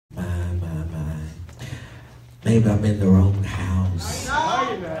Maybe I'm in the wrong house.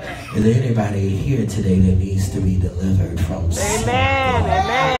 Is there anybody here today that needs to be delivered from something?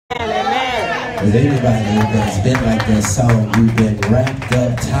 Amen. Is there anybody that's been like that song? You've been wrapped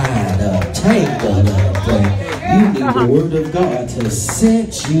up, tied up, tangled up. You need the Word of God to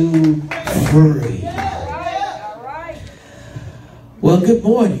set you free. Well, good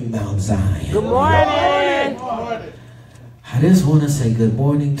morning, Mount Zion. Good morning. I just want to say good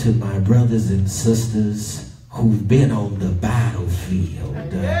morning to my brothers and sisters who've been on the battlefield.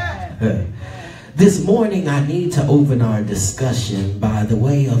 This morning, I need to open our discussion by the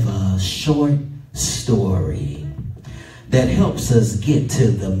way of a short story that helps us get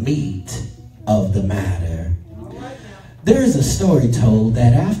to the meat of the matter. There's a story told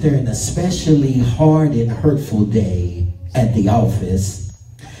that after an especially hard and hurtful day at the office,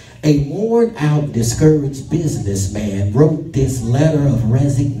 a worn-out, discouraged businessman wrote this letter of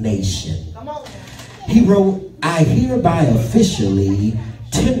resignation. He wrote, "I hereby officially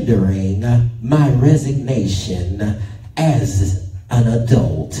tendering my resignation as an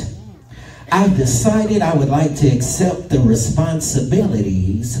adult. I've decided I would like to accept the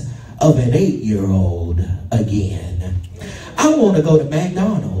responsibilities of an 8-year-old again. I want to go to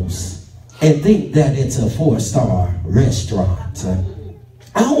McDonald's and think that it's a 4-star restaurant.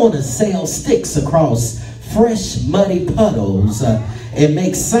 I want to sail sticks across fresh muddy puddles and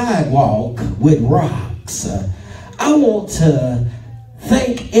make sidewalk with rocks. I want to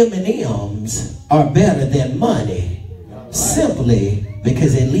think M&Ms are better than money simply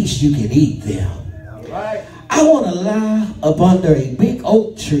because at least you can eat them. I want to lie up under a big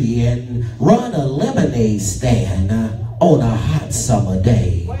oak tree and run a lemonade stand on a hot summer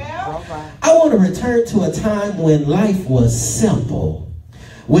day. I want to return to a time when life was simple,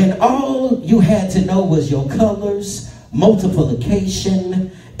 when all you had to know was your colors,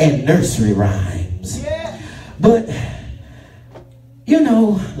 multiplication, and nursery rhymes. But, you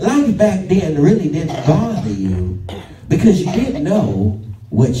know, life back then really didn't bother you because you didn't know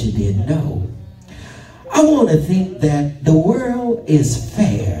what you didn't know. I want to think that the world is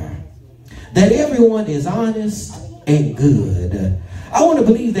fair, that everyone is honest and good. I want to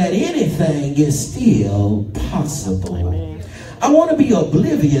believe that anything is still possible. I want to be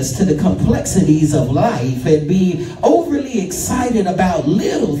oblivious to the complexities of life and be overly excited about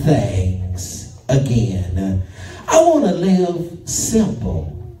little things again. I want to live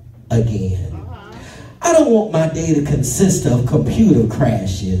simple again. I don't want my day to consist of computer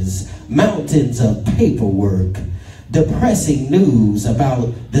crashes, mountains of paperwork, depressing news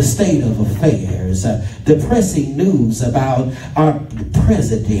about the state of affairs, depressing news about our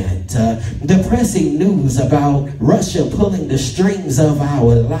president, depressing news about Russia pulling the strings of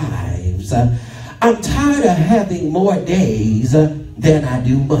our lives. I'm tired of having more days than I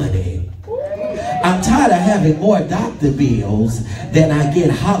do money. I'm tired of having more doctor bills than I get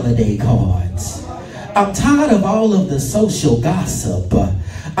holiday cards. I'm tired of all of the social gossip.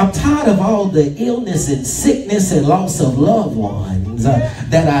 I'm tired of all the illness and sickness and loss of loved ones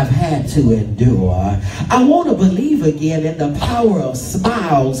that I've had to endure. I want to believe again in the power of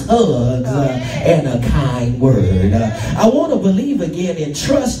smiles, hugs, and a kind word. I want to believe again in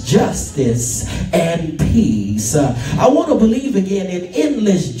trust, justice, and peace. I want to believe again in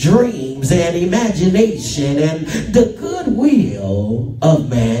endless dreams and imagination and the goodwill of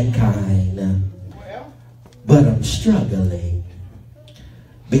mankind. But I'm struggling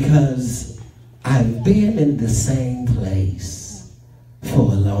because I've been in the same place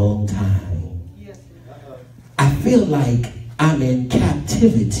for a long time. I feel like I'm in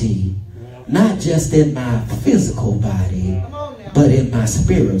captivity, not just in my physical body, but in my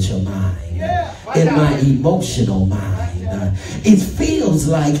spiritual mind, in my emotional mind. It feels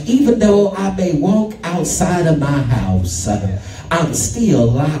like even though I may walk outside of my house, I'm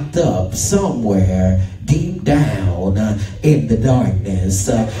still locked up somewhere deep down in the darkness.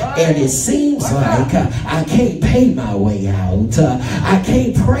 And it seems like I can't pay my way out. I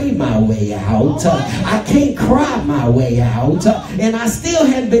can't pray my way out. I can't cry my way out. And I still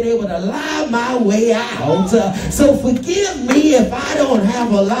haven't been able to lie my way out. So forgive me if I don't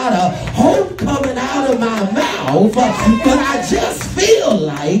have a lot of hope coming out of my mouth. But I just feel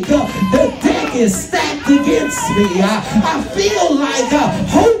like the deck is stacked against me. I feel like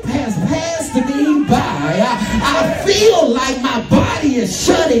hope has passed me by. I feel like my body is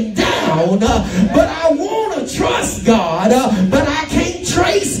shutting down, but I want to trust God, but I can't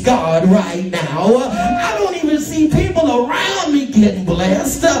trace God right now. I don't even see people around me getting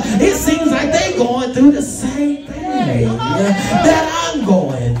blessed. It seems like they're going through the same thing that I'm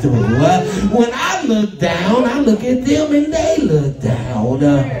going through. When I look down, I look at them and they look down.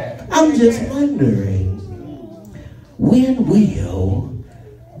 I'm just wondering, when will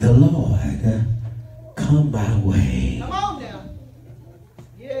the Lord come my way? Come on now.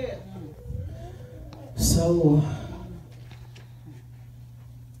 Yeah. So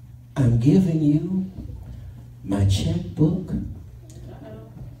I'm giving you my checkbook,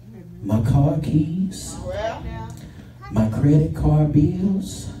 my car keys, my credit card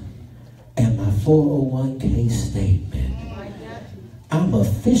bills, and my 401k statement. I'm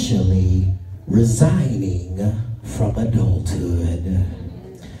officially resigning from adulthood.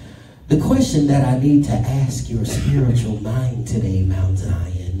 The question that I need to ask your spiritual mind today, Mount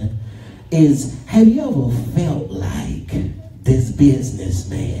Zion, is have you ever felt like this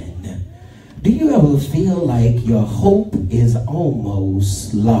businessman? Do you ever feel like your hope is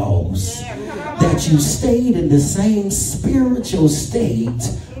almost lost? That you stayed in the same spiritual state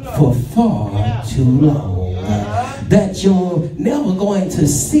for far too long? That you're never going to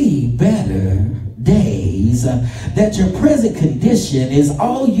see better days? That your present condition is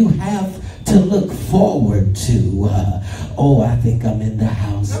all you have to look forward to? Oh, I think I'm in the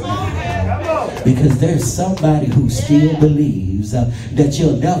house now. Because there's somebody who still believes that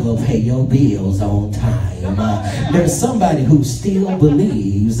you'll never pay your bills on time. There's somebody who still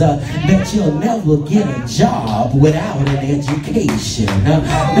believes that you'll never get a job without an education.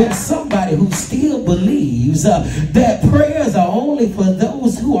 There's somebody who still believes that prayers are only for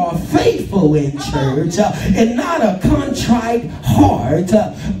those who are faithful in church and not a contrite heart.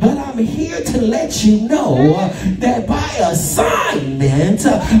 But I'm here to let you know that by assignment,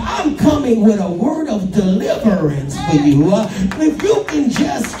 I'm coming with a word of deliverance for you. If you can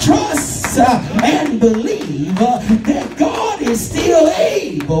just trust and believe that God is still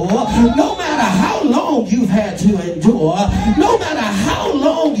able, no matter how long you've had to endure, no matter how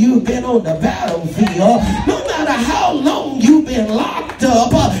long you've been on the battlefield, no matter how long you've been locked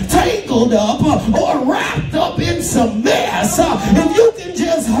up, tangled up, or wrapped up in some mess, if you can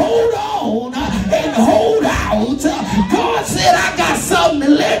just hold on and hold out, God said, I got something to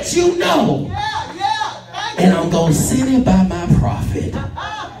let you know. And I'm going to send it by my prophet.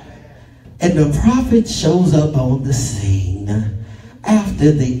 And the prophet shows up on the scene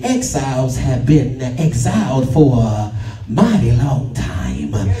after the exiles have been exiled for a mighty long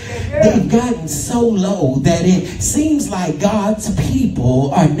time. They've gotten so low that it seems like God's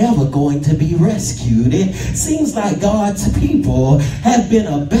people are never going to be rescued. It seems like God's people have been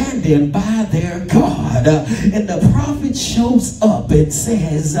abandoned by their God. And the prophet shows up and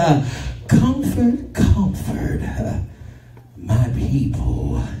says, comfort, comfort my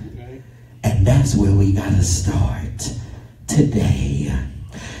people. And that's where we got to start today.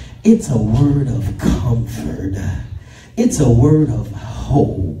 It's a word of comfort. It's a word of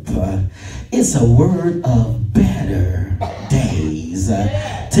hope. It's a word of better days.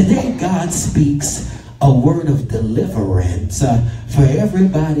 Today God speaks a word of deliverance for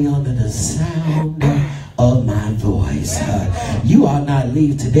everybody under the sound of my voice. You ought not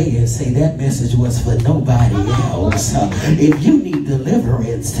leave today and say that message was for nobody else. If you need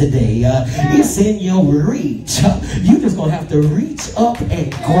deliverance today, it's in your reach. You just gonna have to reach up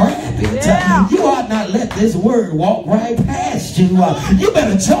and grab it. You ought not let this word walk right past you. You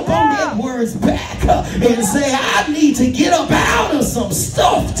better jump on that word's back and say, I need to get up out of some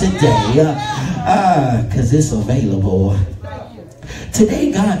stuff today, because it's available.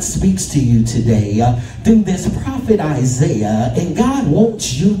 Today, God speaks to you today through this prophet Isaiah, and God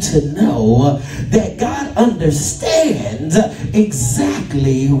wants you to know that God understands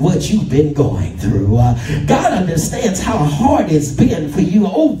exactly what you've been going through. God understands how hard it's been for you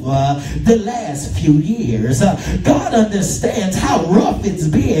over the last few years. God understands how rough it's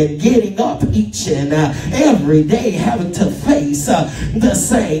been getting up each and every day, having to face the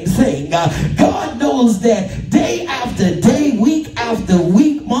same thing. God knows that day after day, week after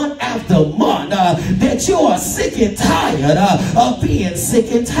week, month after month, that you are sick and tired of being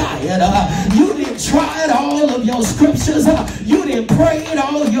sick and tired. You didn't try all of your scriptures. You didn't pray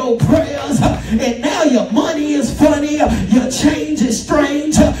all your prayers. And now your money is funny. Your change is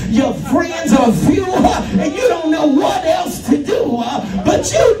strange. Your friends are few. And you don't know what else to do.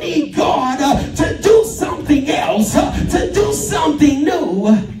 But you need God to do something else, to do something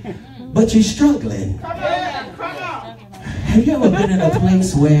new. But you're struggling. Have you ever been in a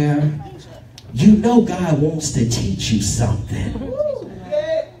place where you know God wants to teach you something,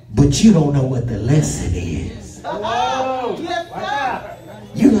 but you don't know what the lesson is?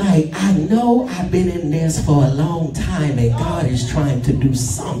 You're like, I know I've been in this for a long time and God is trying to do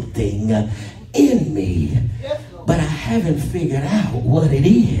something in me, but I haven't figured out what it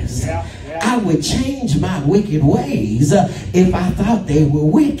is. I would change my wicked ways if I thought they were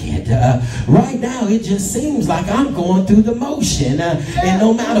wicked. Right now, it just seems like I'm going through the motion. And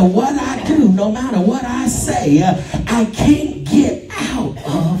no matter what I do, no matter what I say, I can't get out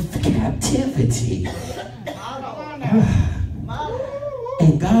of captivity.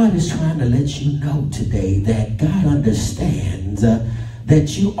 And God is trying to let you know today that God understands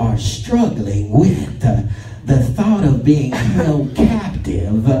that you are struggling with the thought of being held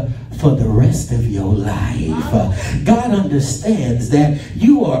captive for the rest of your life. God understands that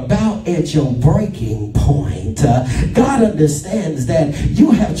you are about at your breaking point. God understands that you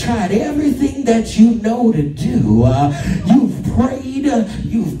have tried everything that you know to do. You've prayed,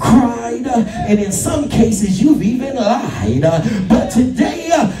 you've cried, and in some cases you've even lied. But today,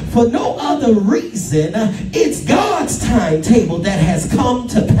 for no other reason, it's God's timetable that has come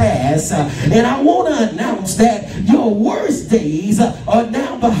to pass. And I want to announce that your worst days are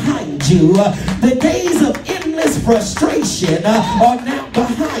now behind you. The days of endless frustration are now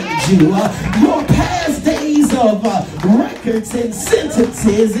behind you. Your past days of records and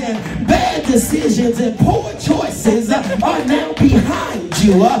sentences and bad decisions and poor choices are now behind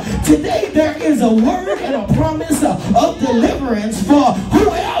you. Today there is a word and a promise of deliverance for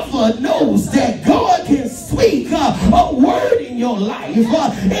whoever knows that God can speak a word in your life.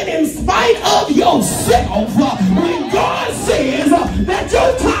 And in spite of yourself, when God says that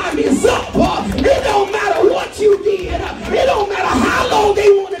your time is up, it don't matter what you did, it don't matter how long they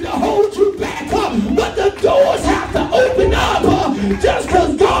wanted to hold you back, but the doors have to open up just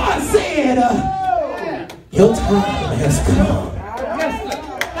because God said your time has come.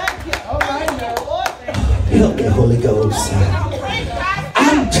 Help me, Holy Ghost.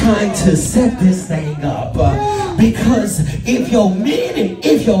 I'm trying to set this thing up because if your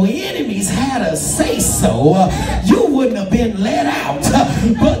enemies had a say so, you wouldn't have been let out.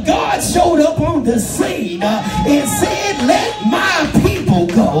 But God showed up on the scene and said, let my people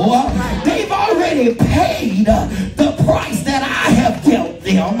go. They've already paid the price that I have dealt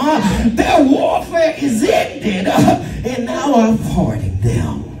them. Their warfare is ended, and now I'm pardoning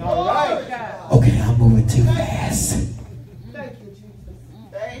them. Okay, I'm moving too fast.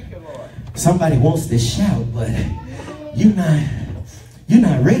 Somebody wants to shout, but you're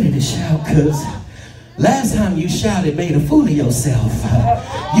not ready to shout, because last time you shouted made a fool of yourself.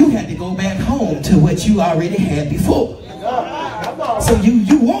 You had to go back home to what you already had before. So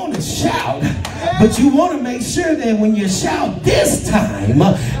you want to shout, but you want to make sure that when you shout this time,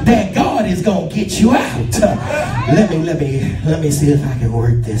 that God is going to get you out. Let me see if I can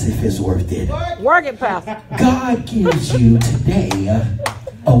work this, if it's worth it. Work it, Pastor. God gives you today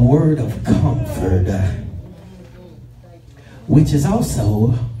a word of comfort, which is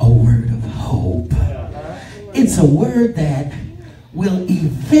also a word of hope. It's a word that will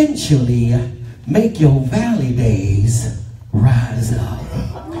eventually make your valley days rise up.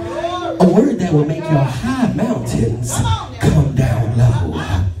 A word that will make your high mountains come down low.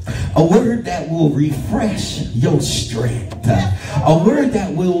 A word that will refresh your strength. A word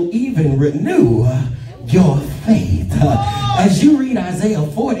that will even renew your faith. As you read Isaiah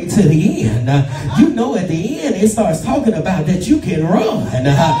 40 to the end, you know at the end it starts talking about that you can run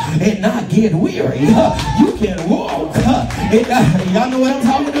and not get weary. You can walk. Y'all know what I'm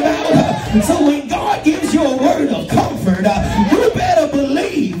talking about? So when God gives you a word of comfort, you better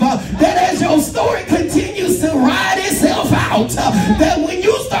believe that as your story continues to ride itself out, that when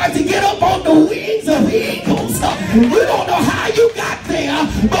you start to get up on the wings of eagles, you don't know how you got there,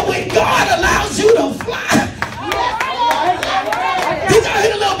 but when God allows you to fly. Did y'all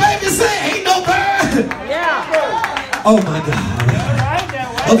hear the little baby say, ain't no bird? Yeah. Oh my God.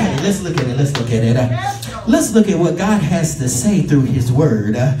 Okay, let's look at it. Let's look at what God has to say through his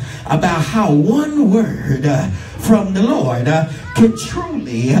word about how one word from the Lord can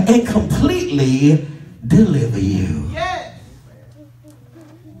truly and completely deliver you.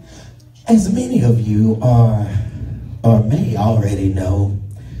 As many of you are or may already know,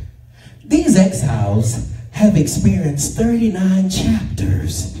 these exiles have experienced 39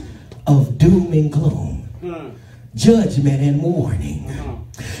 chapters of doom and gloom, judgment and warning.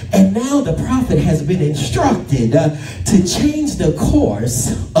 And now the prophet has been instructed to change the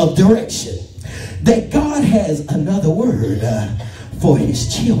course of direction. That God has another word for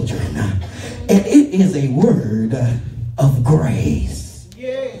his children. And it is a word of grace.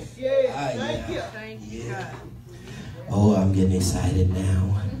 Yes. Thank you. Yeah. Oh, I'm getting excited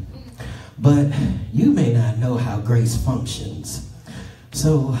now. But you may not know how grace functions.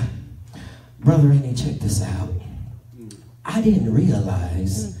 So, Brother Annie, check this out. I didn't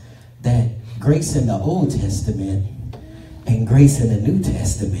realize that grace in the Old Testament and grace in the New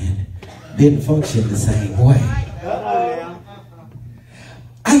Testament didn't function the same way.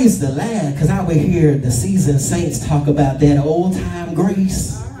 I used to laugh because I would hear the seasoned saints talk about that old time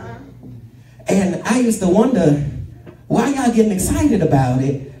grace. And I used to wonder, why y'all getting excited about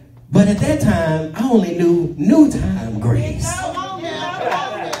it? But at that time, I only knew new time grace.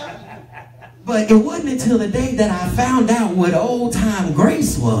 But it wasn't until the day that I found out what old time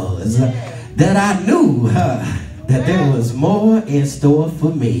grace was that I knew that there was more in store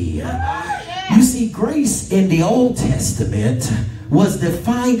for me. You see, grace in the Old Testament was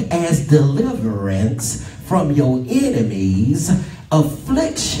defined as deliverance from your enemies,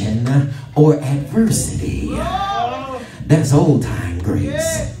 affliction, or adversity. That's old time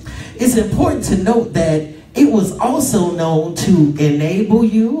grace. It's important to note that it was also known to enable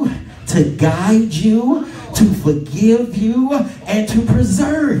you, to guide you, to forgive you, and to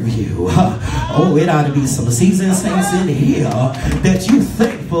preserve you. Oh, it ought to be some seasoned saints in here that you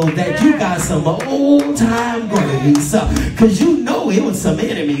thankful that you got some old time grace, because you know it was some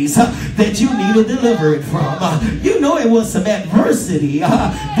enemies that you needed delivered from. You know it was some adversity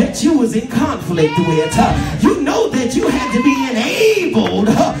that you was in conflict with. You know that you had to be enabled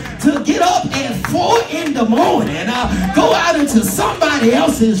to get up at 4 in the morning, go out into somebody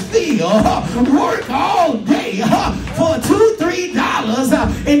else's field, work all day for $2,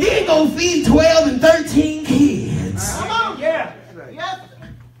 $3, and then go feed 12 and 13 kids. Come on. Yeah.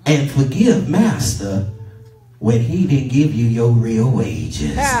 And forgive master when he didn't give you your real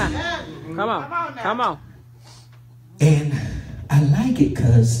wages. Yeah. Come on. Come on. And I like it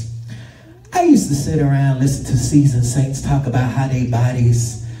because I used to sit around listen to seasoned saints talk about how their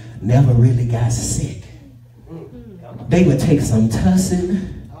bodies never really got sick. They would take some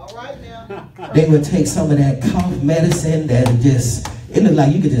tussin. They would take some of that cough medicine that just, it looked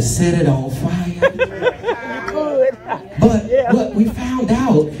like you could just set it on fire. You could. But what we found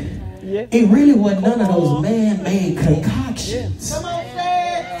out, it really wasn't none of those man-made concoctions.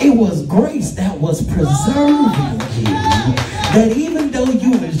 It was grace that was preserving you. That even though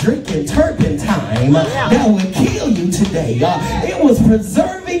you was drinking turpentine that would kill you today, it was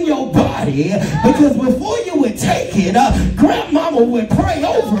preserving your body, because before you would take it, grandmama would pray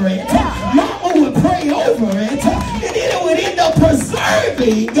over it, mama would pray over it, and then it would end up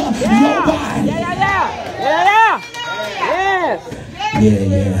preserving your body.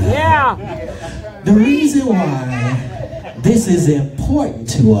 Yeah. The reason why this is important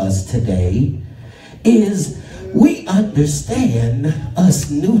to us today is we understand, us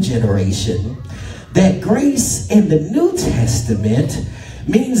new generation, that grace in the New Testament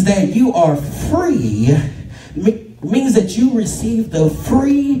means that you are free, means that you receive the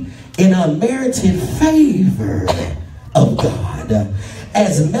free and unmerited favor of God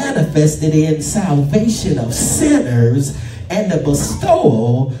as manifested in salvation of sinners and the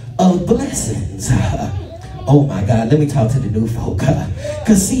bestowal of blessings. Oh my God, let me talk to the new folk.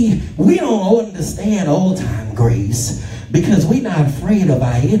 Because see, we don't understand old time grace because we're not afraid of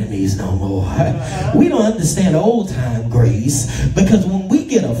our enemies no more. We don't understand old time grace because when we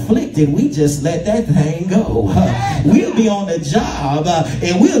get afflicted, we just let that thing go. We'll be on the job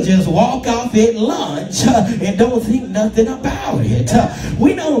and we'll just walk off at lunch and don't think nothing about it.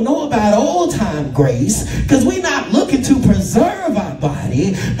 We don't know about old time grace because we're not looking to preserve our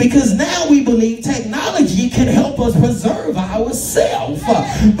body, because now we believe technology can help us preserve ourselves.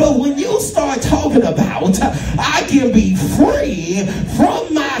 But when you start talking about I can be free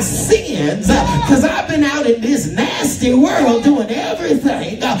from my sins because I've been out in this nasty world doing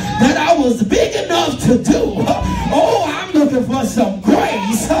everything that I was big enough to do. Oh, I'm looking for some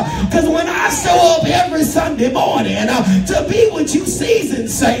grace, because when I show up every Sunday morning to be with you seasoned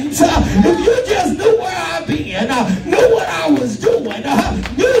saints, if you just knew where I've been, knew what I was doing,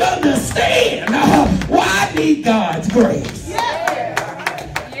 you'd understand why I need God's grace.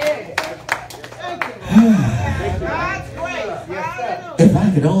 If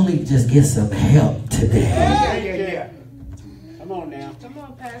I could only just get some help today. Come on now. Come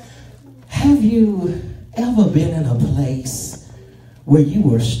on, Pastor. Have you ever been in a place where you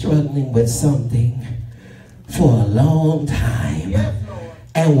were struggling with something for a long time,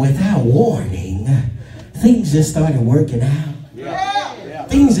 and without warning, things just started working out?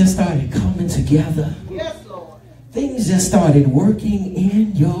 Things just started coming together. Things just started working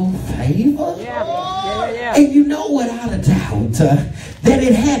in your favor. And you know without a doubt that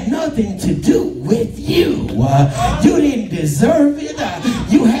it had nothing to do with you. You didn't deserve it.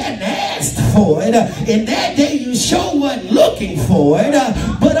 You hadn't asked for it. And that day you sure wasn't looking for it.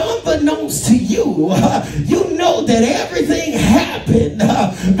 But unbeknownst to you, you know that everything happened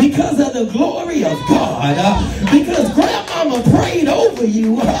because of the the glory of God because grandmama prayed over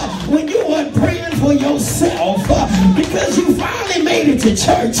you when you weren't praying for yourself because you finally made it to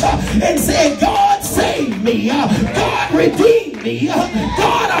church and said, God saved me, God redeemed me,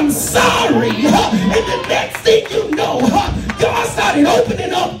 God, I'm sorry. And the next thing you know, God started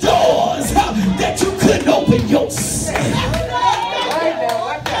opening up doors that you couldn't open yourself.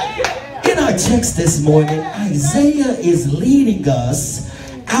 In our text this morning, Isaiah is leading us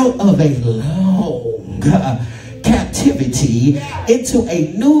out of a long captivity into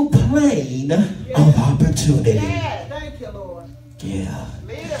a new plane of opportunity. Thank you, Lord. Yeah.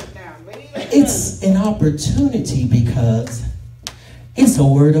 Live now. Live. It's an opportunity because it's a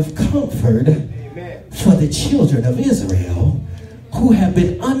word of comfort for the children of Israel who have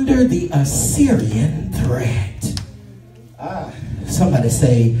been under the Assyrian threat. Somebody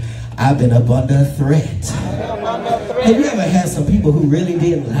say, I've been up under threat. Have you ever had some people who really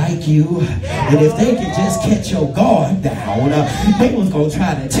didn't like you? And if they could just catch your guard down, they was going to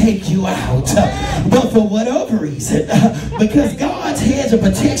try to take you out. But for whatever reason, because God's hedge of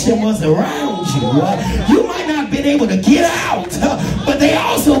protection was around you, you might not have been able to get out, but they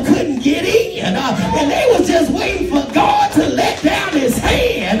also couldn't get in. And they was just waiting for God to let down his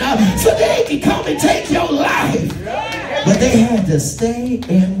hand so they could come and take your life. But they had to stay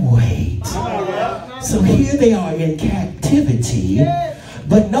and wait. So here they are in captivity.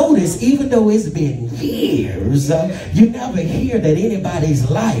 But notice, even though it's been years, you never hear that anybody's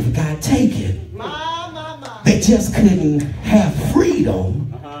life got taken. They just couldn't have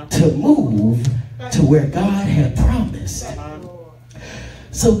freedom to move to where God had promised.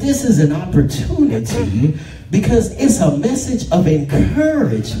 So this is an opportunity because it's a message of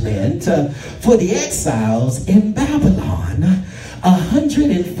encouragement for the exiles in Babylon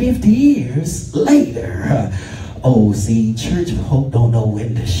 150 years later. Oh, see, church folk don't know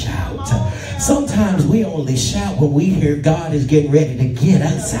when to shout. Sometimes we only shout when we hear God is getting ready to get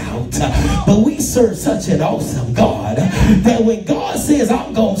us out. But we serve such an awesome God that when God says,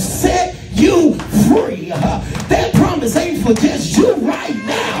 I'm going to set you free, that promise ain't for just you right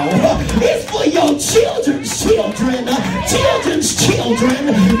now. It's for your children's children, children's children.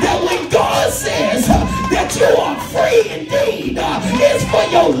 That when God says that you are free indeed, it's for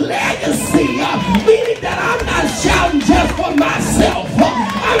your legacy. Meaning that I'm not shouting just for myself.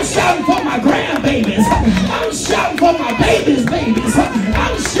 I'm shouting for my grandbabies. I'm shouting for my babies' babies.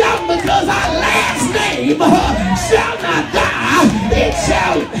 I'm shouting because our last name shall not die. It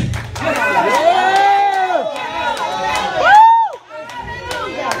shall...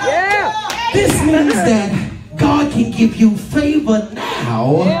 This means that God can give you favor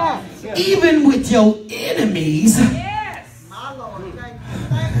now, even with your enemies. Yes. My Lord.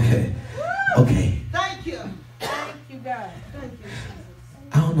 Thank you. Okay. Thank you. Thank you, God. Thank you.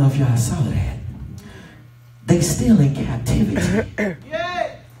 I don't know if y'all saw that. They still in captivity.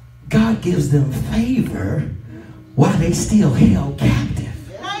 Yeah. God gives them favor while they still held captive.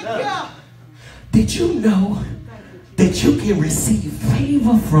 Thank you. Did you know that you can receive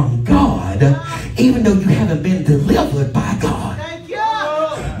favor from God even though you haven't been delivered by God? Thank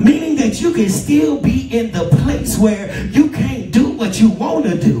you. Meaning that you can still be in the place where you can't do what you want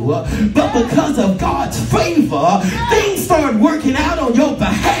to do, but because of God's favor, things start working out on your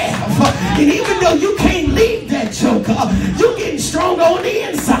behalf. And even though you can't leave that joker, you're getting strong on the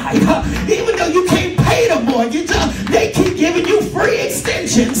inside. Even though you can't pay the mortgage, they keep giving you free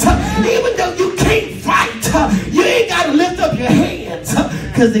extensions. Even though you can't fight, you ain't got to lift up your hands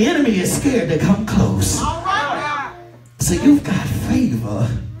because the enemy is scared to come close. So you've got favor,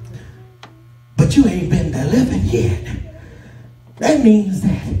 but you ain't been delivered yet. That means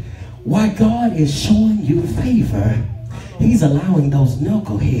that while God is showing you favor, he's allowing those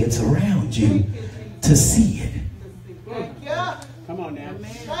knuckleheads around you to see it. Come on now.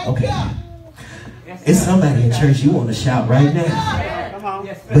 Okay. It's somebody in church you want to shout right now. Come on.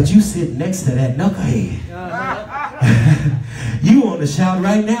 But you sit next to that knucklehead. You want to shout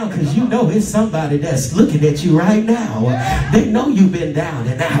right now because you know it's somebody that's looking at you right now. They know you've been down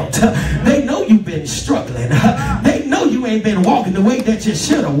and out. They know you've been struggling. They know you ain't been walking the way that you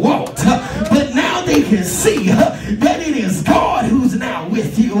should have walked. But now they can see that it is God who's now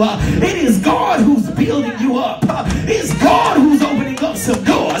with you. It is God who's building you up. It's God who's opening up some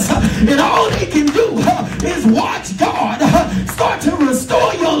doors. And all they can do is watch God start to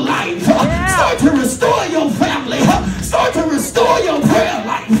restore your life. Start to restore your family. Start to restore your prayer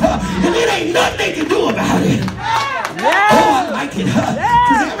life. And it ain't nothing they can do about it. Oh, I like it. Because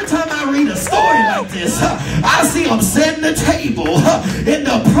every time I read a story like this, I see them setting the table in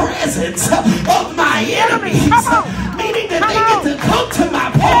the presence of my enemies. Meaning that they get to come to my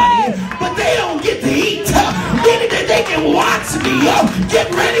party invites me,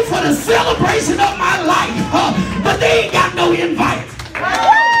 get ready for the celebration of my life, but they ain't got no invite.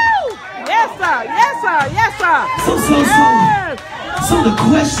 Yes, sir. Yes, sir. Yes, sir. So the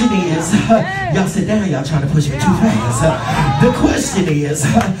question is, y'all sit down, y'all trying to push me too fast. The question is,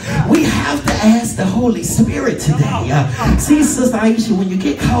 we have to ask the Holy Spirit today. See, Sister Aisha, when you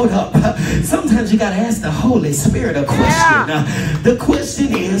get caught up, sometimes you got to ask the Holy Spirit a question. The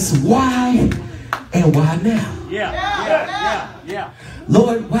question is, why and why now? Yeah.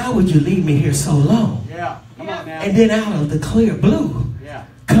 Lord, why would you leave me here so long? Yeah. Come on now. And then out of the clear blue,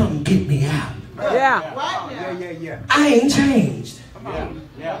 come get me out. Yeah. I ain't changed.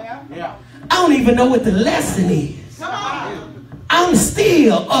 Yeah. I don't even know what the lesson is. I'm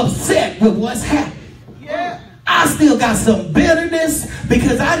still upset with what's happening. I still got some bitterness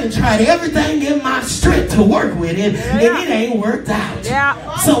because I done tried everything in my strength to work with it, and it ain't worked out.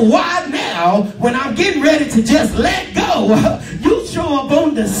 So why now, when I'm getting ready to just let go, you show up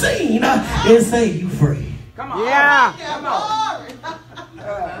on the scene and say you free? Come on. Yeah. Come on.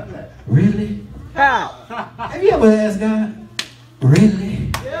 Really? Have you ever asked God,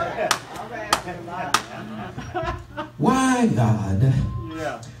 really? Why, God,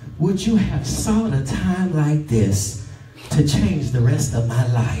 would you have sought a time like this to change the rest of my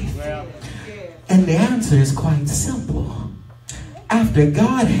life? And the answer is quite simple. After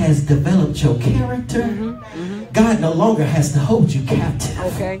God has developed your character, God no longer has to hold you captive.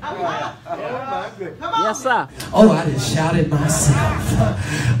 Okay. Yes, sir. Oh, I just shouted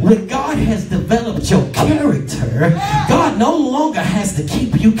myself. When God has developed your character, God no longer has to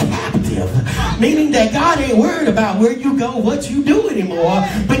keep you captive. Meaning that God ain't worried about where you go, what you do anymore.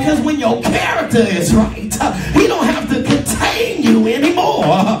 Because when your character is right, He don't have to contain you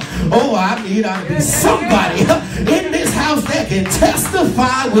anymore. Oh, I need to be somebody in this house that can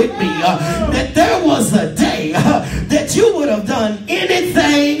testify with me that there was a day that you would have done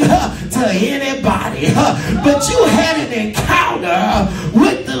anything to anybody, but you had an encounter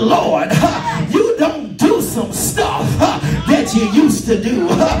with the Lord. You don't do some stuff that you used to do.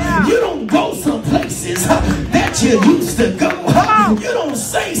 You don't go some places that you used to go. You don't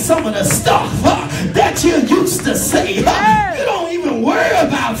say some of the stuff that you used to say. You don't even worry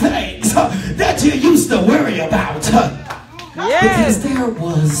about things that you used to worry about. Because there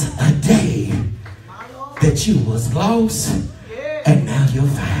was a day that you was lost and now you're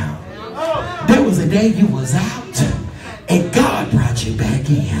found. There was a day you was out and God brought you back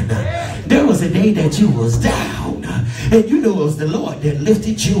in. There was a day that you was down and you knew it was the Lord that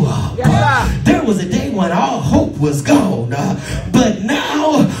lifted you up. There was a day when all hope was gone, but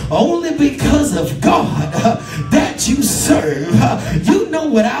now only because of God that you serve, you know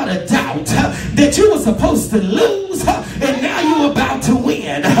without a doubt that you were supposed to lose and now you're about to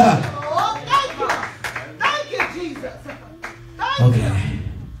win. Thank you, Jesus. Okay,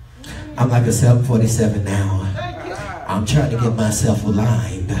 I'm like a 747 now. I'm trying to get myself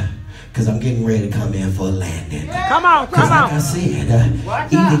aligned because I'm getting ready to come in for a landing. Come on. Because like I said,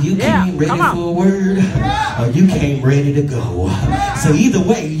 either you came ready for a word or you came ready to go. So either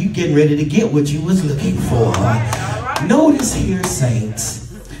way, you getting ready to get what you was looking for. Notice here, saints,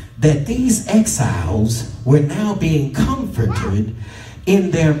 that these exiles were now being comforted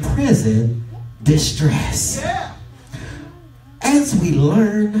in their present distress. As we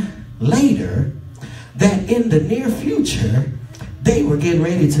learn later that in the near future, they were getting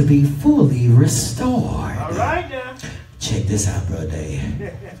ready to be fully restored. All right now. Check this out, brother.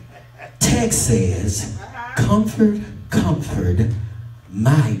 Text says, comfort, comfort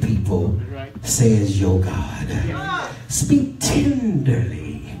my people, says your God. Speak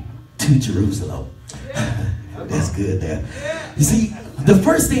tenderly to Jerusalem. That's good there. You see, the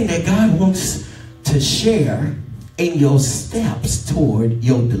first thing that God wants to share in your steps toward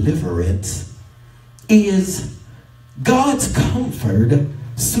your deliverance is God's comfort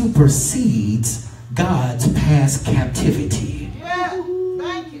supersedes God's past captivity.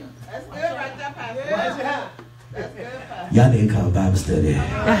 Thank you. That's good right there, Pastor. That's good, Pastor. Y'all need to come Bible study.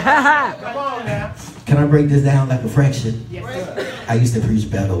 Come on now. Can I break this down like a fraction? Yes, sir. I used to preach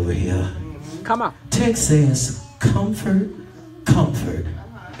better over here. Come on. Text says comfort, comfort.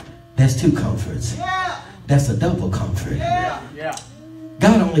 That's two comforts. That's a double comfort. Yeah.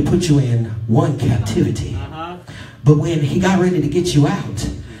 God only put you in one captivity. But when He got ready to get you out,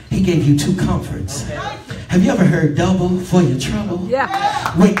 He gave you two comforts. Have you ever heard double for your trouble?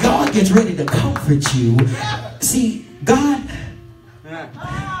 Yeah. When God gets ready to comfort you, see, God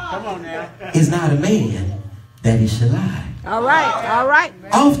Come on now. is not a man that He should lie. All right.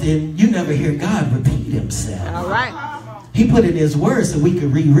 Often, you never hear God repeat Himself. All right. He put it in His word so we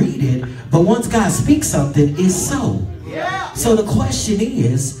could reread it. But once God speaks something, it's so. Yeah. So the question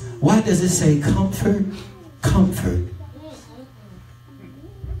is, why does it say comfort? Comfort.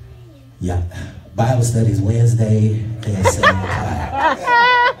 Yeah. Bible studies Wednesday at 7 o'clock.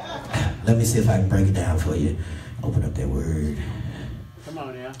 Let me see if I can break it down for you. Open up that word. Come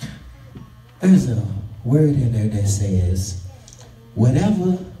on now. There's a word in there that says,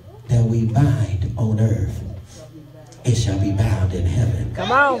 whatever that we bind on earth, it shall be bound in heaven.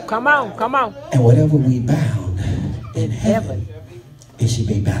 Come on, come on, come on. And whatever we bound in heaven, it should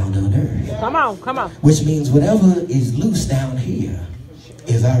be bound on earth. Come on, come on. Which means whatever is loose down here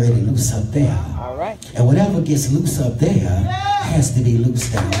is already loose up there. All right. And whatever gets loose up there has to be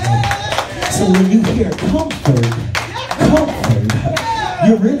loose down there. So when you hear comfort, comfort,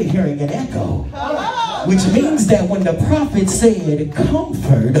 you're really hearing an echo. Which means that when the prophet said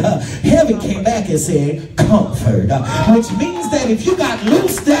comfort, heaven came back and said comfort. Which means that if you got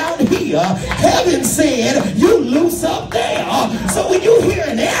loose down here, heaven said you loose up there. So when you hear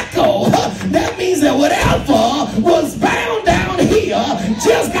an echo, that means that whatever was bound down here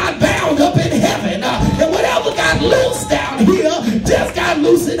just got bound up in heaven. And whatever got loose down here just got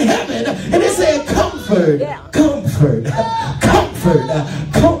loose in heaven. And it said comfort, comfort, comfort,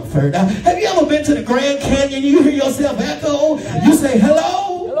 comfort. Have you ever been to the Grand Canyon? You hear yourself echo. You say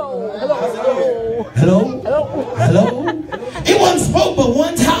hello. Hello, hello, Hello? Hello? Hello? It wasn't spoke but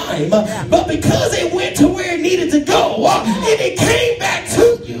one time, but because it went to where it needed to go, and it came back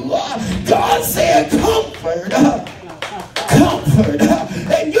to you, God said comfort, comfort,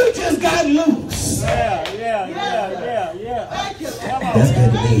 and you just got loose. Yeah. That's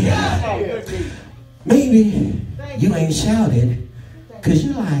good to me. Maybe you ain't shouted because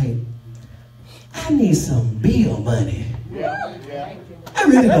you're like, I need some bill money. I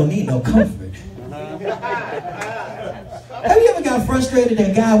really don't need no comfort. Have you ever got frustrated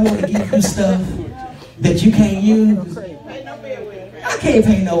that God want to give you stuff that you can't use? I can't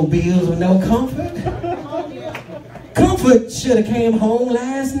pay no bills with no comfort. Comfort should have came home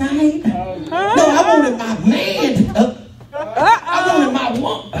last night. No, I wanted my man. I wanted my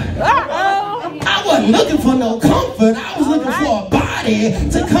woman. I wasn't looking for no comfort. I was looking for a body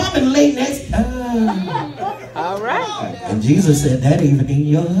to come and lay next. All right. And Jesus said that even in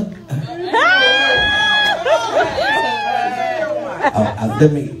your.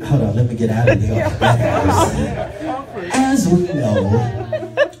 Let me get out of there. As we know,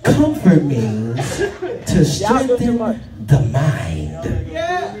 comfort means to strengthen the mind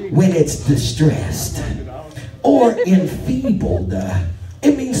when it's distressed or enfeebled.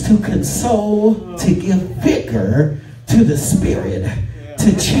 It means to console, to give vigor to the spirit,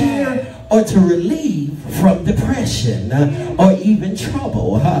 to cheer or to relieve from depression or even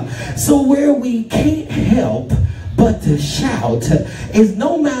trouble. So where we can't help but to shout is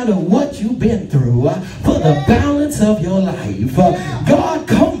no matter what you've been through, for the balance of your life, God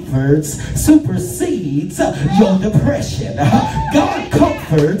comforts, supersedes your depression. God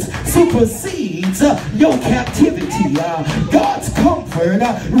comforts, supersedes your captivity. God's comfort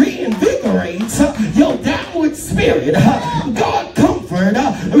reinvigorates your downward spirit. God comfort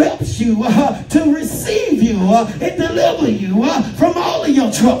helps you to receive you and deliver you from all of your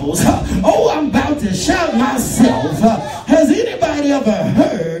troubles. Oh, I'm about to shout myself. Has anybody ever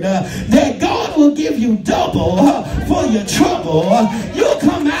heard that God will give you double for your trouble? You'll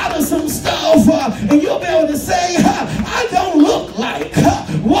come out of some stuff and you'll be able to say, I don't look like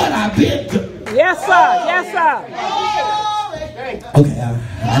what I've been through. Yes, sir. Yes, sir. Okay,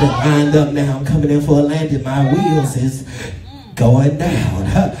 I done lined up now. I'm coming in for a landing. My wheels is going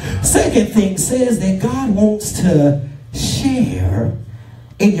down. Second thing says that God wants to share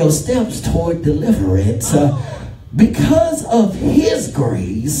in your steps toward deliverance. Because of his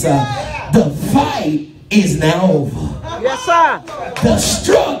grace, the fight is now over. Yes, sir. The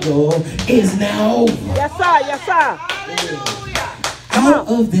struggle is now over. Yes, sir. Yes, sir. Out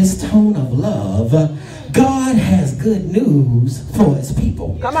of this tone of love, God has good news for his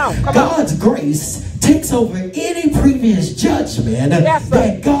people. Come on, come on. God's grace takes over any previous judgment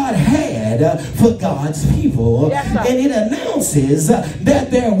that God had for God's people. Yes, sir. And it announces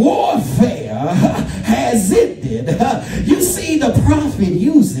that their warfare has ended. You see, the prophet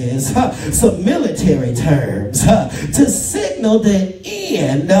uses some military terms to signal the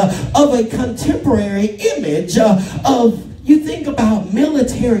end of a contemporary image of, you think about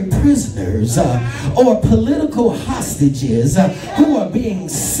military prisoners or political hostages who are being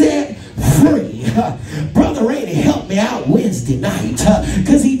set free. Brother Rainey helped me out Wednesday night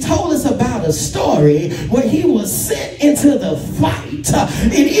because he told us about a story where he was sent into the fight,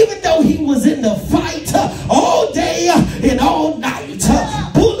 and even though he was in the fight all day and all night,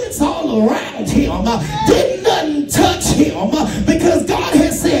 bullets all around him, didn't nothing touch him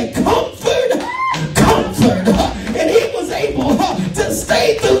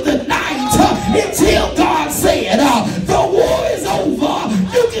through the night until God said, the war is over.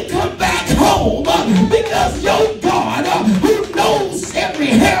 You can come back home because your God, who knows every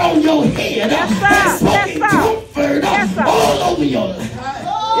hair on your head, has spoken comfort all over your life.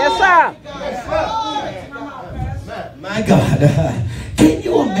 Yes, sir. My God, can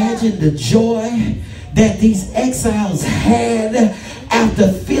you imagine the joy that these exiles had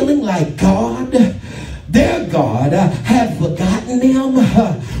after feeling like God, their God, had forgotten them,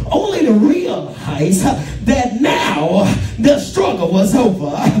 only to realize that now the struggle was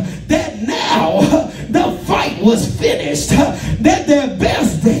over, that now the fight was finished, that their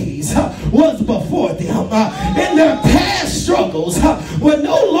best days was before them, and their past struggles were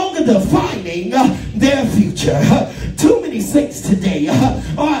no longer defining their future. Too many saints today are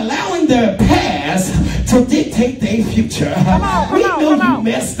allowing their past to dictate their future. We know you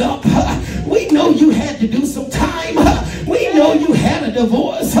messed up. We know you had to do some time. We know you had a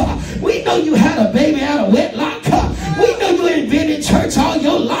divorce. We know you had a baby out of wedlock. We know you ain't been in church all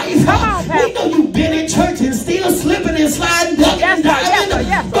your life. We know you've been in church and still slipping and sliding, ducking and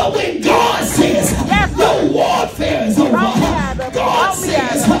diving. But when God says your warfare is over, God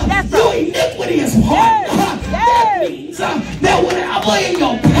says your iniquity is pardoned, that means that whatever in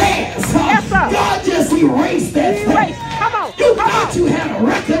your past, God just erased that thing. You thought you had a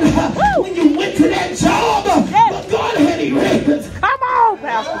record when you went to that job, but God had erased. Come on,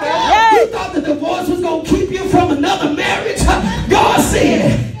 Pastor. You thought the divorce was going to keep you from another marriage. God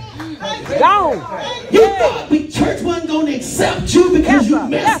said, Gone. you thought the church wasn't going to accept you because you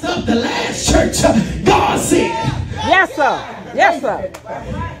messed up the last church. God said, Yes, sir. Yes, sir.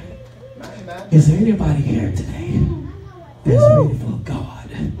 is there anybody here today that's ready for God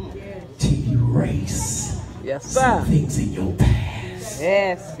to erase some things in your past?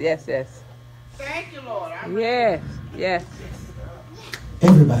 Yes, yes, yes. Thank you, Lord. Yes, yes.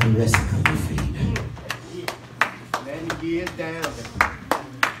 Everybody resting on your feet. Let me get down.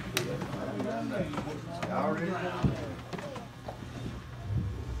 Already.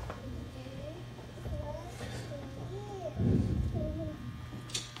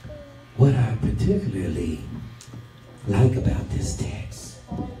 What I particularly like about this text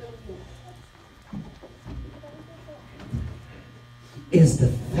is the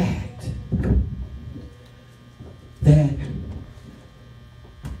fact that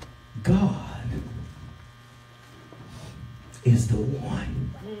God is the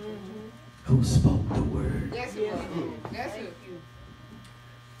one who spoke the word. Yes, you are. Yes, you.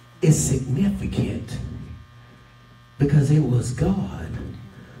 It's significant because it was God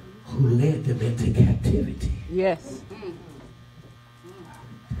who led them into captivity. Yes.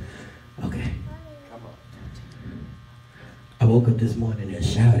 Okay. I woke up this morning and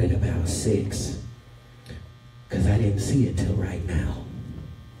shouted about 6 because I didn't see it till right now.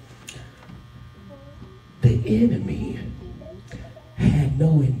 The enemy had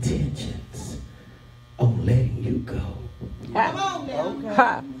no intentions on letting you go. Come on now.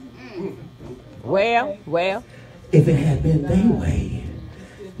 Ha. Well. If it had been their way,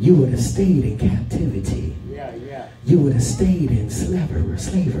 you would have stayed in captivity. You would have stayed in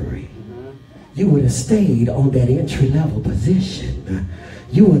slavery. You would have stayed on that entry-level position.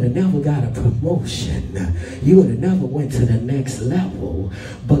 You would have never got a promotion. You would have never went to the next level.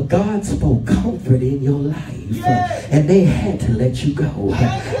 But God spoke comfort in your life, and they had to let you go.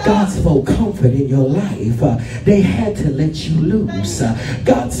 God spoke comfort in your life. They had to let you loose.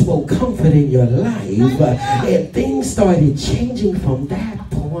 God spoke comfort in your life, and things started changing from that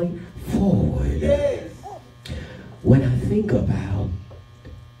point forward. When I think about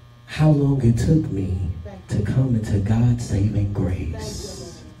how long it took me to come into God's saving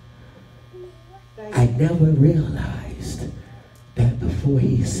grace, I never realized that before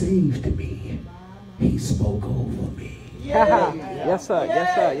he saved me, he spoke over me. Yes, sir.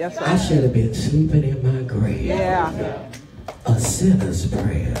 Yes, sir. Yes, sir. I should have been sleeping in my grave. Yeah. A sinner's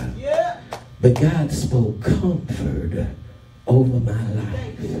prayer. But God spoke comfort over my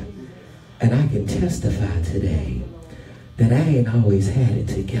life. And I can testify today that I ain't always had it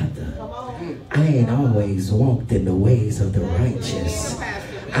together. I ain't always walked in the ways of the righteous.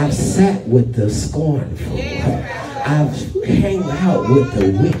 I've sat with the scornful. I've hung out with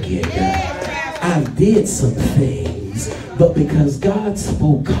the wicked. I've did some things. But because God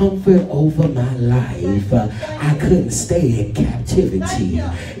spoke comfort over my life, I couldn't stay in captivity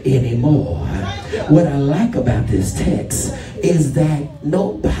anymore. What I like about this text is that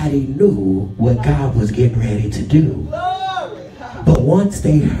nobody knew what God was getting ready to do. But once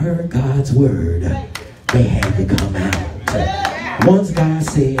they heard God's word, they had to come out. Once God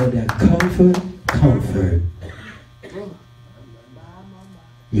said, comfort, comfort,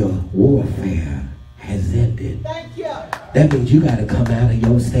 Your warfare has ended. Thank you. That means you got to come out of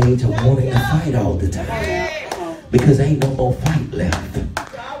your stage of wanting to fight all the time. Because ain't no more fight left.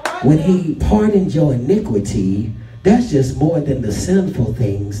 When he pardons your iniquity, that's just more than the sinful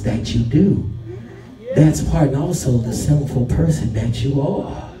things that you do. That's pardon also the sinful person that you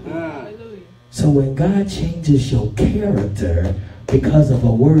are. So when God changes your character because of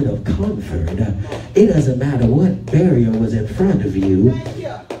a word of comfort, it doesn't matter what barrier was in front of you,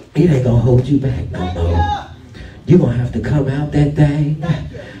 it ain't gonna hold you back no more. You're gonna have to come out that thing,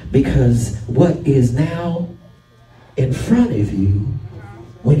 because what is now in front of you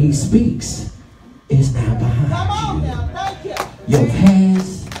when he speaks is now behind you. Your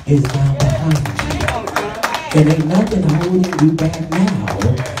past is now behind you. And ain't nothing holding you back now,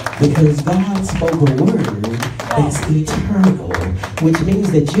 because God spoke a word that's eternal, which means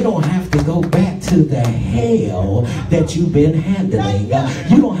that you don't have to go back to the hell that you've been handling.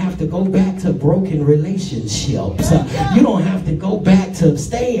 You don't have to go back to broken relationships. You don't have to go back to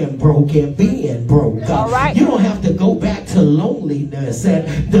staying broke and being broke. You don't have to go back to loneliness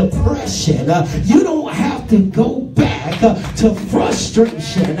and depression. You don't have to go back to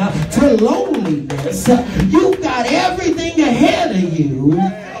frustration, to loneliness. You've got everything ahead of you,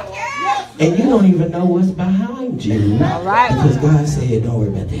 and you don't even know what's behind you. All right. Because God said, don't worry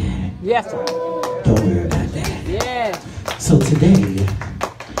about that. Yes, sir. Don't worry about that. Yes. So today,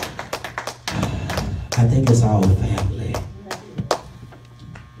 I think it's our family.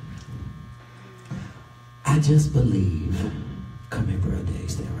 I just believe, come here, bro,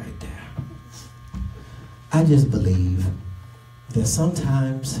 stay right there. I just believe that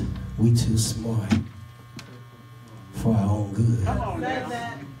sometimes we too smart for our own good.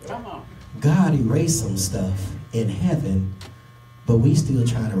 Come on. God erased some stuff in heaven, but we still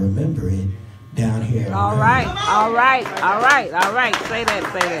try to remember it down here. All right. All right. All right. All right. Say that.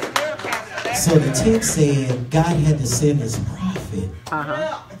 Say that. So the text said God had to send his prophet,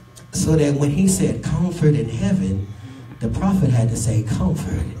 so that when he said comfort in heaven, the prophet had to say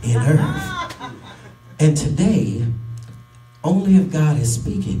comfort in earth. And today, only if God is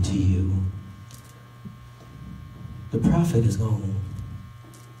speaking to you, the prophet is going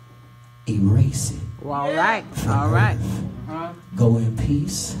to erase it. All right. All right. Go in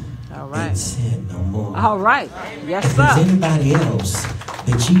peace. All right. And sin no more. All right. Yes, If there's sir. anybody else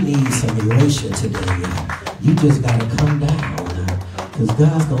that you need some erasure today, you just got to come down. Because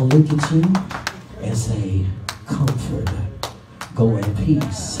God's going to look at you and say, comfort, go in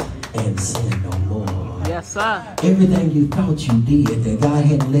peace, and sin no more. Yes, sir. Everything you thought you did that God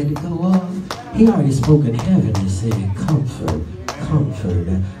hadn't let it go of, he already spoke in heaven and said, comfort,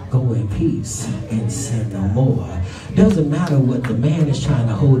 go in peace, and sin no more. Doesn't matter what the man is trying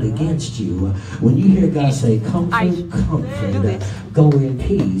to hold against you. When you hear God say, comfort, go in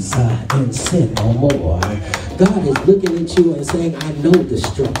peace, and sin no more, God is looking at you and saying, I know the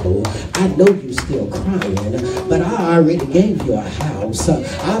struggle. I know you're still crying, but I already gave you a house.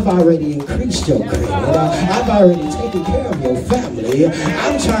 I've already increased your credit. I've already taken care of your family.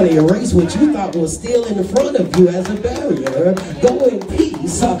 I'm trying to erase what you thought was still in front of you as a barrier. Go in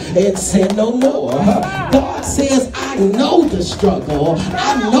peace and sin no more. God says, I know the struggle.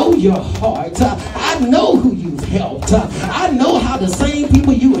 I know your heart. I know who you've helped. I know how the same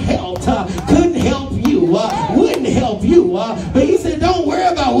people you helped couldn't help you, wouldn't help you. But he said, don't worry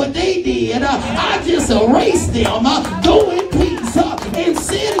about what they did. I just erased them. Go in peace and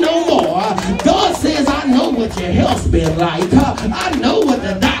sin no more. God says, I know what your health's been like. I know what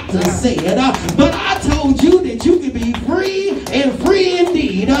the doctor said. But I told you that you could be free and free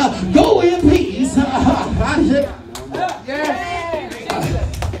indeed. Go in peace.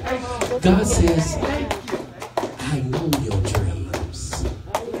 God says, I know your dreams.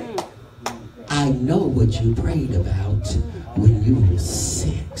 I know what you prayed about when you were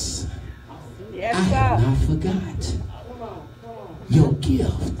 6. Yes, I have not forgot. Your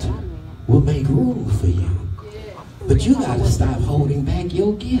gift will make room for you. But you got to stop holding back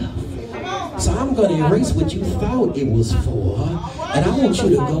your gift. So I'm going to erase what you thought it was for. And I want you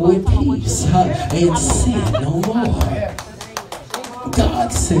to go in peace and sin no more.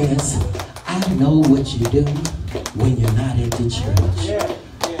 God says, I know what you do when you're not at the church.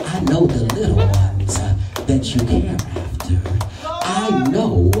 I know the little ones that you care after. I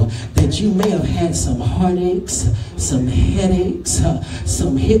know that you may have had some heartaches, some headaches,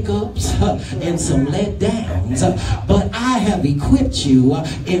 some hiccups, and some letdowns. But I have equipped you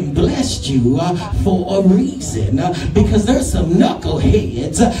and blessed you for a reason. Because there's some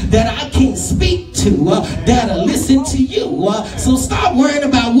knuckleheads that I can speak to that'll listen to you. So stop worrying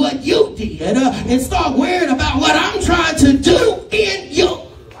about what you did and start worrying about what I'm trying to do in you.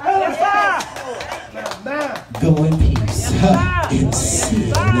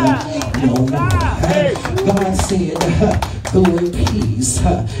 God said, go in peace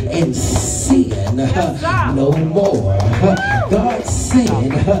and sin no more. God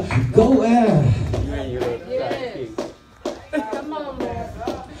said, go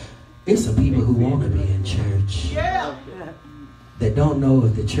It's some people who want to be in church that don't know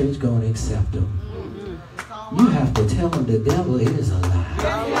if the church going to accept them. You have to tell them the devil is a lie.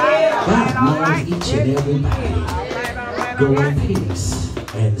 God loves each and everybody. Go in peace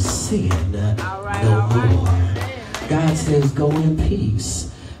and sin no more. God says go in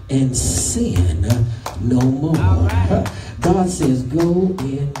peace and sin no more. God says go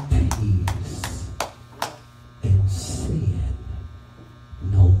in peace and sin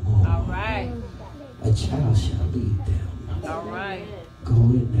no more. All right. A child shall lead them. All right. Go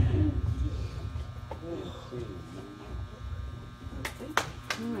in there.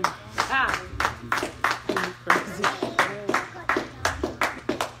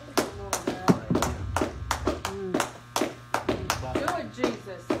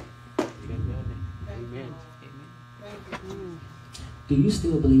 Do you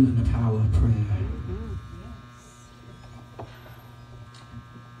still believe in the power of prayer?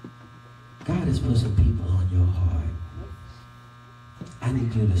 God has put some people on your heart. I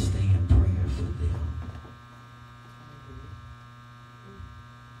need you to stay in prayer for them.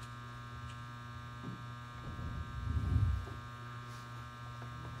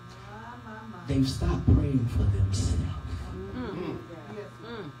 They've stopped praying for themselves.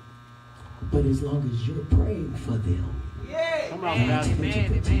 But as long as you're praying for them, God's hedge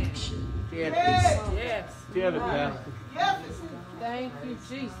of protection. Yes. Thank you,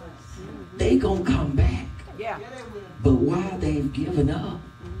 Jesus. They gonna come back. Yeah. But while they've given up,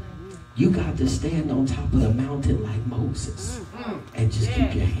 you got to stand on top of the mountain like Moses and just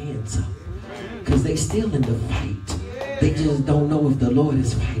keep your hands up. Because they still in the fight. They just don't know if the Lord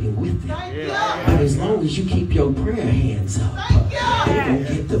is fighting with them. But as long as you keep your prayer hands up, they're going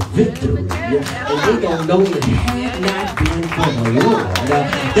to get the victory. And they're going to know it had not been for the Lord.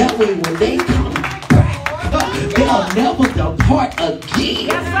 That way when they come back, they'll never depart again.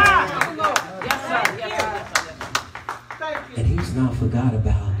 Yes, sir. Yes, sir. Yes, sir. And He's not forgot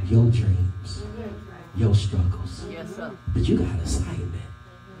about your dreams, your struggles. Yes, sir. But you got an assignment.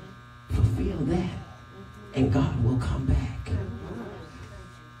 Fulfill that. And God will come back.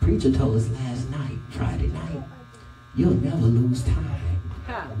 Preacher told us last night, Friday night, you'll never lose time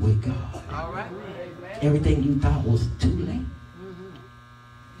with God. All right. Everything you thought was too late.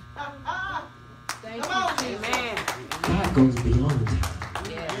 Thank you, Jesus. Amen. God goes beyond time.